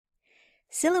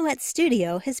Silhouette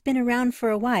Studio has been around for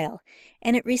a while,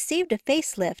 and it received a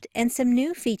facelift and some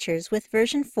new features with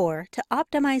version 4 to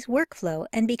optimize workflow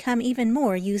and become even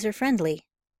more user-friendly.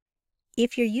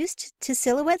 If you're used to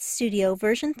Silhouette Studio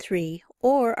version 3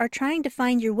 or are trying to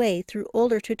find your way through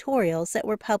older tutorials that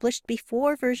were published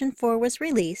before version 4 was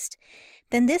released,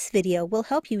 then this video will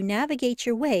help you navigate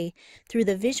your way through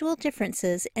the visual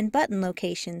differences and button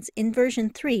locations in version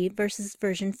 3 versus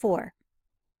version 4.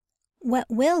 What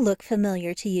will look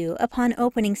familiar to you upon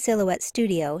opening Silhouette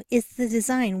Studio is the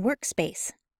Design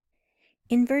Workspace.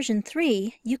 In version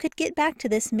 3, you could get back to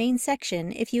this main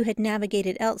section if you had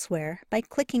navigated elsewhere by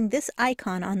clicking this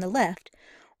icon on the left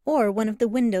or one of the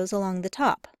windows along the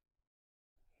top.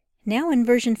 Now in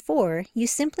version 4, you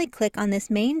simply click on this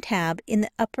main tab in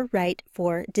the upper right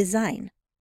for Design.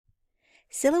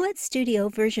 Silhouette Studio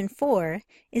version 4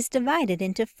 is divided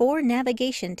into 4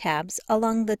 navigation tabs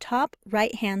along the top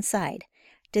right-hand side: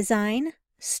 Design,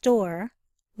 Store,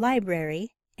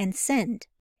 Library, and Send.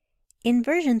 In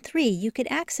version 3, you could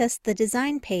access the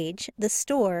Design page, the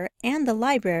Store, and the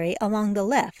Library along the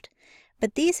left,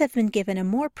 but these have been given a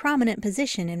more prominent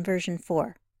position in version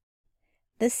 4.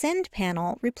 The Send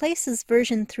panel replaces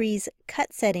version 3's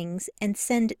Cut Settings and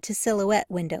Send to Silhouette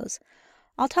windows.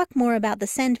 I'll talk more about the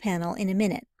Send panel in a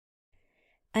minute.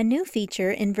 A new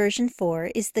feature in version 4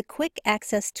 is the Quick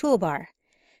Access Toolbar.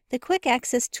 The Quick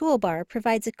Access Toolbar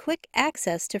provides a quick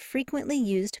access to frequently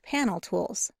used panel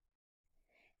tools.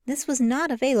 This was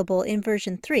not available in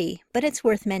version 3, but it's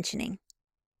worth mentioning.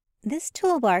 This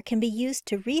toolbar can be used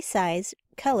to resize,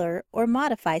 color, or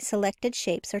modify selected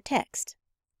shapes or text.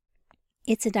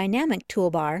 It's a dynamic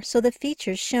toolbar, so the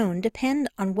features shown depend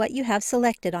on what you have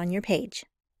selected on your page.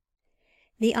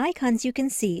 The icons you can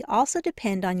see also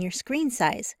depend on your screen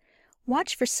size.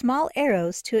 Watch for small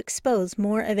arrows to expose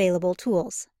more available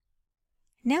tools.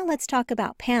 Now let's talk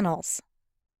about panels.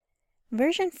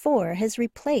 Version 4 has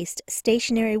replaced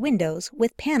stationary windows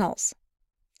with panels.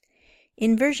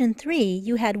 In version 3,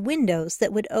 you had windows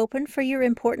that would open for your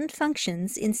important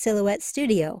functions in Silhouette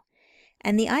Studio,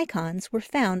 and the icons were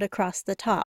found across the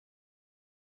top.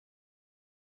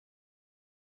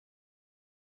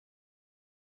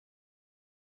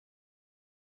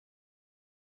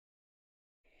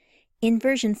 In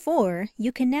version 4,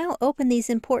 you can now open these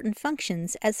important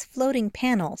functions as floating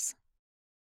panels.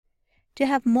 To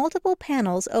have multiple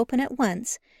panels open at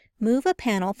once, move a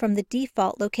panel from the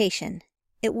default location.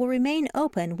 It will remain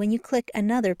open when you click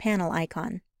another panel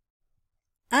icon.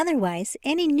 Otherwise,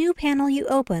 any new panel you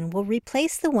open will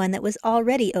replace the one that was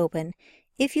already open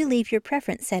if you leave your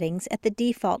preference settings at the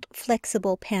default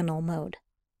Flexible Panel mode.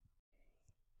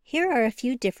 Here are a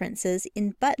few differences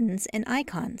in buttons and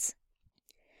icons.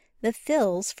 The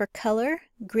fills for color,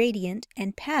 gradient,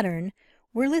 and pattern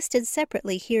were listed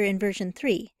separately here in version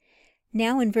 3.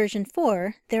 Now in version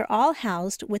 4, they're all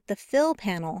housed with the fill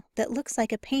panel that looks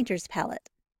like a painter's palette.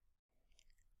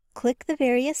 Click the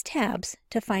various tabs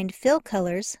to find fill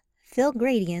colors, fill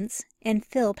gradients, and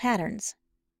fill patterns.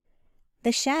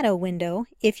 The shadow window,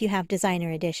 if you have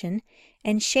Designer Edition,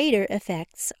 and shader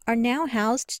effects are now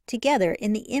housed together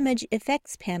in the image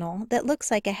effects panel that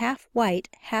looks like a half-white,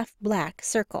 half-black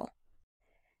circle.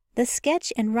 The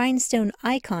sketch and rhinestone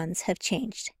icons have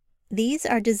changed. These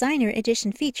are Designer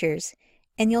Edition features,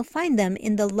 and you'll find them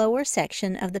in the lower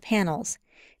section of the panels.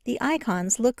 The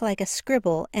icons look like a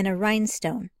scribble and a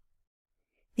rhinestone.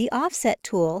 The Offset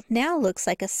tool now looks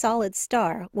like a solid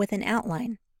star with an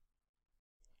outline.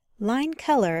 Line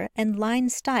Color and Line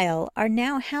Style are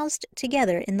now housed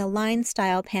together in the Line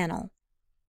Style panel.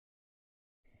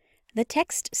 The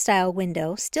Text Style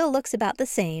window still looks about the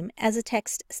same as a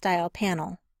Text Style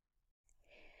panel.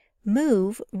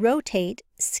 Move, Rotate,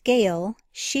 Scale,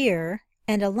 Shear,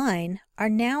 and Align are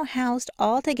now housed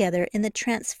all together in the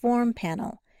Transform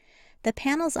panel. The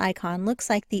panel's icon looks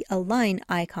like the Align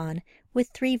icon with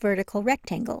 3 vertical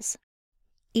rectangles.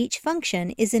 Each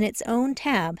function is in its own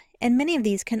tab, and many of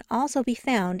these can also be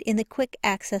found in the Quick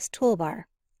Access Toolbar.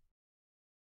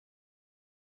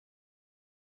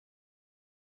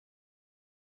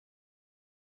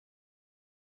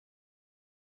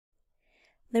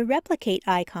 The Replicate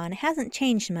icon hasn't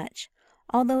changed much,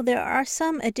 although there are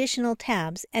some additional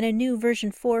tabs and a new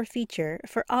version 4 feature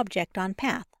for Object on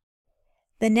Path.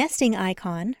 The Nesting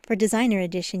icon, for Designer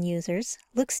Edition users,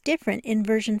 looks different in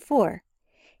version 4.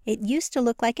 It used to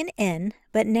look like an N,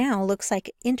 but now looks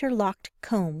like interlocked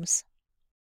combs.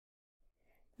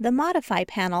 The Modify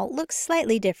panel looks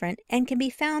slightly different and can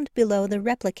be found below the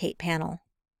Replicate panel.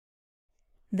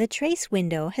 The Trace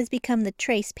window has become the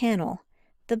Trace panel.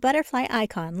 The butterfly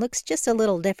icon looks just a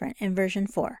little different in version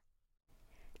 4.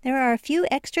 There are a few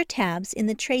extra tabs in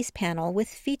the Trace panel with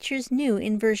features new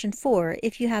in version 4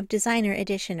 if you have Designer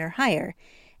Edition or higher,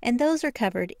 and those are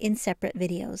covered in separate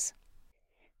videos.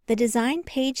 The Design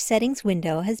Page Settings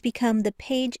window has become the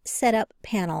Page Setup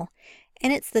panel,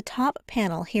 and it's the top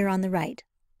panel here on the right.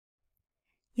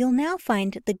 You'll now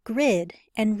find the Grid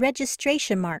and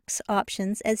Registration Marks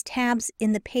options as tabs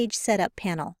in the Page Setup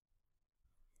panel.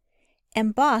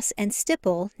 Emboss and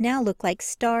Stipple now look like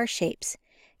star shapes.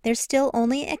 They're still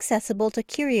only accessible to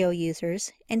Curio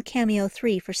users and Cameo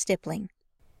 3 for stippling.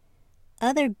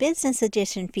 Other Business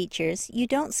Edition features you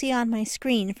don't see on my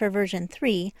screen for version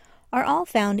 3 are all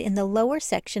found in the lower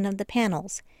section of the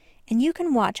panels, and you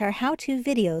can watch our how-to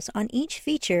videos on each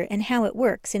feature and how it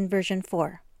works in version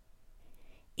 4.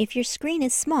 If your screen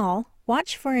is small,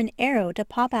 watch for an arrow to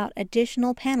pop out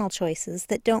additional panel choices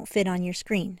that don't fit on your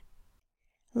screen.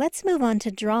 Let's move on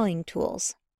to Drawing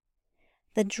Tools.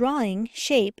 The Drawing,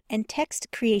 Shape, and Text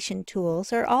Creation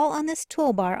tools are all on this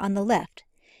toolbar on the left.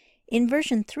 In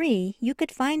version 3, you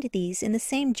could find these in the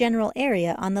same general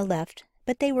area on the left,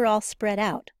 but they were all spread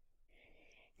out.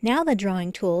 Now the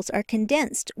drawing tools are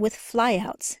condensed with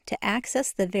flyouts to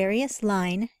access the various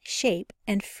line, shape,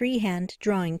 and freehand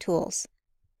drawing tools.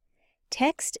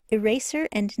 Text, eraser,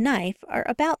 and knife are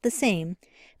about the same,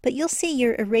 but you'll see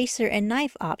your eraser and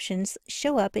knife options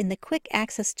show up in the Quick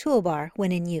Access toolbar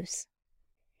when in use.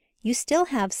 You still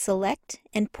have Select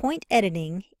and Point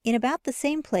Editing in about the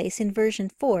same place in version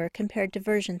 4 compared to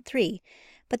version 3,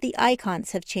 but the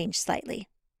icons have changed slightly.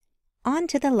 On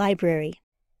to the Library.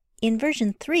 In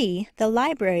version 3, the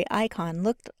Library icon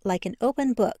looked like an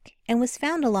open book and was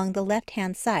found along the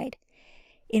left-hand side.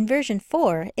 In version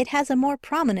 4, it has a more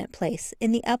prominent place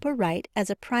in the upper right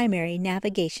as a primary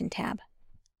navigation tab.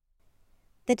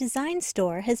 The Design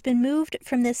Store has been moved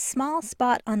from this small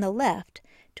spot on the left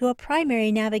to a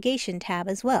primary navigation tab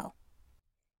as well.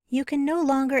 You can no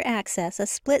longer access a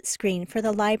split screen for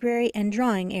the library and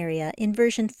drawing area in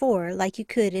version 4 like you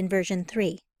could in version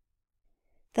 3.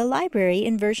 The library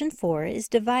in version 4 is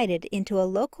divided into a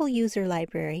local user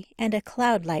library and a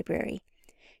cloud library.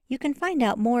 You can find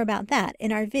out more about that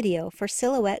in our video for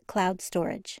Silhouette Cloud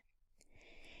Storage.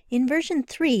 In version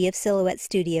 3 of Silhouette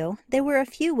Studio, there were a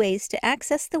few ways to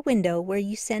access the window where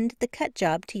you send the cut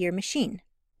job to your machine.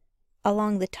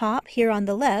 Along the top here on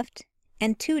the left,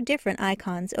 and two different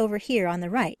icons over here on the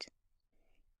right.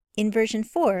 In version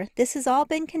 4, this has all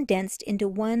been condensed into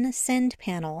one Send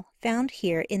panel found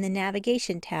here in the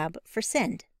Navigation tab for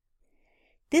Send.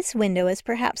 This window is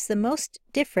perhaps the most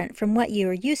different from what you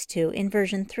are used to in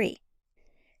version 3.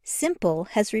 Simple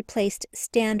has replaced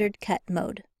Standard Cut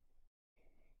mode.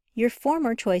 Your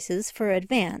former choices for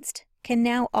Advanced can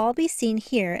now all be seen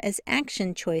here as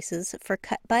action choices for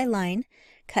Cut by Line,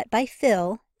 Cut by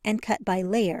Fill, and Cut by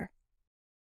Layer.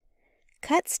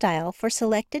 Cut style for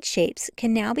selected shapes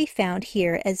can now be found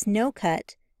here as No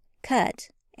Cut, Cut,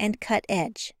 and Cut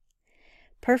Edge.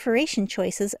 Perforation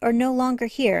choices are no longer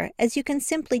here, as you can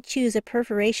simply choose a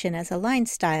perforation as a line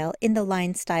style in the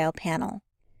Line Style panel.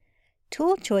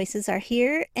 Tool choices are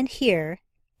here and here,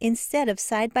 instead of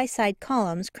side-by-side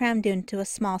columns crammed into a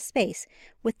small space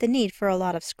with the need for a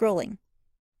lot of scrolling.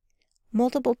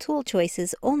 Multiple tool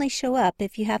choices only show up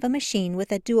if you have a machine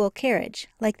with a dual carriage,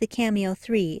 like the Cameo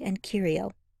 3 and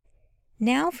Curio.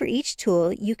 Now for each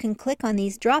tool, you can click on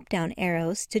these drop-down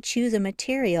arrows to choose a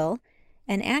material,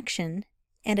 an action,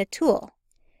 and a tool.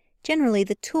 Generally,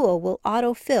 the tool will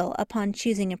auto-fill upon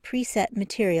choosing a preset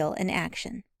material and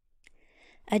action.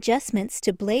 Adjustments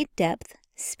to blade depth,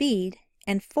 speed,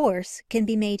 and force can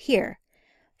be made here.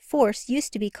 Force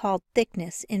used to be called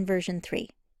thickness in version 3.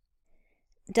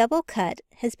 Double Cut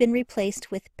has been replaced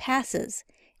with Passes,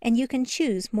 and you can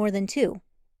choose more than two.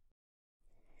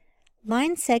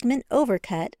 Line Segment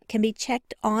Overcut can be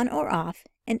checked on or off,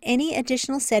 and any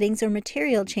additional settings or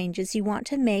material changes you want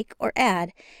to make or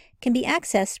add can be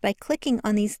accessed by clicking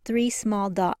on these three small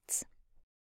dots.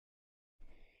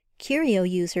 Curio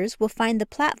users will find the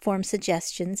platform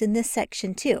suggestions in this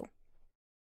section too.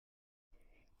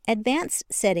 Advanced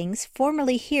settings,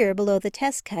 formerly here below the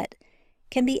test cut,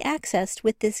 can be accessed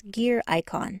with this gear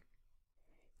icon.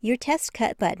 Your test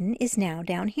cut button is now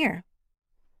down here.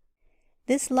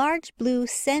 This large blue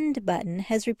Send button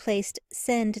has replaced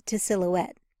Send to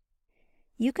Silhouette.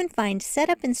 You can find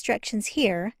setup instructions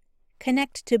here,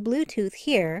 connect to Bluetooth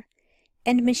here,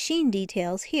 and machine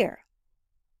details here.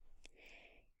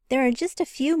 There are just a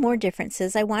few more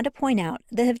differences I want to point out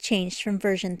that have changed from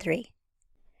version 3.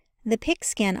 The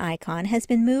PixScan icon has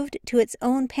been moved to its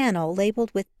own panel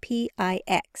labeled with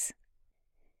PIX.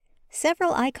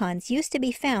 Several icons used to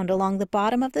be found along the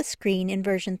bottom of the screen in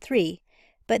version 3,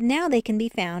 but now they can be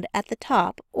found at the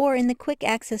top or in the quick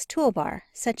access toolbar,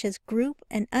 such as Group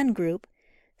and Ungroup,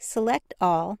 Select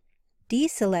All,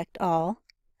 Deselect All,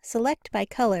 Select by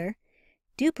Color,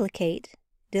 Duplicate,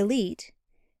 Delete,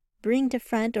 Bring to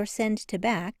Front or Send to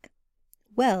Back,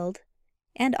 Weld,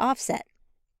 and Offset.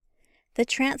 The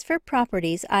Transfer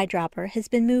Properties eyedropper has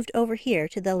been moved over here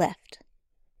to the left.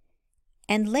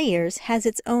 And Layers has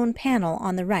its own panel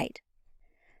on the right.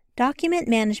 Document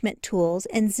Management Tools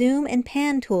and Zoom and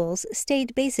Pan tools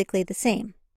stayed basically the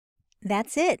same.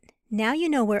 That's it! Now you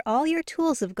know where all your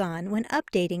tools have gone when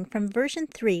updating from version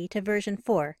 3 to version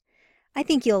 4. I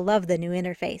think you'll love the new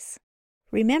interface.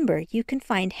 Remember, you can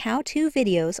find how-to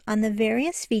videos on the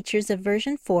various features of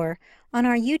version 4 on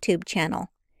our YouTube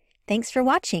channel. Thanks for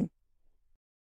watching!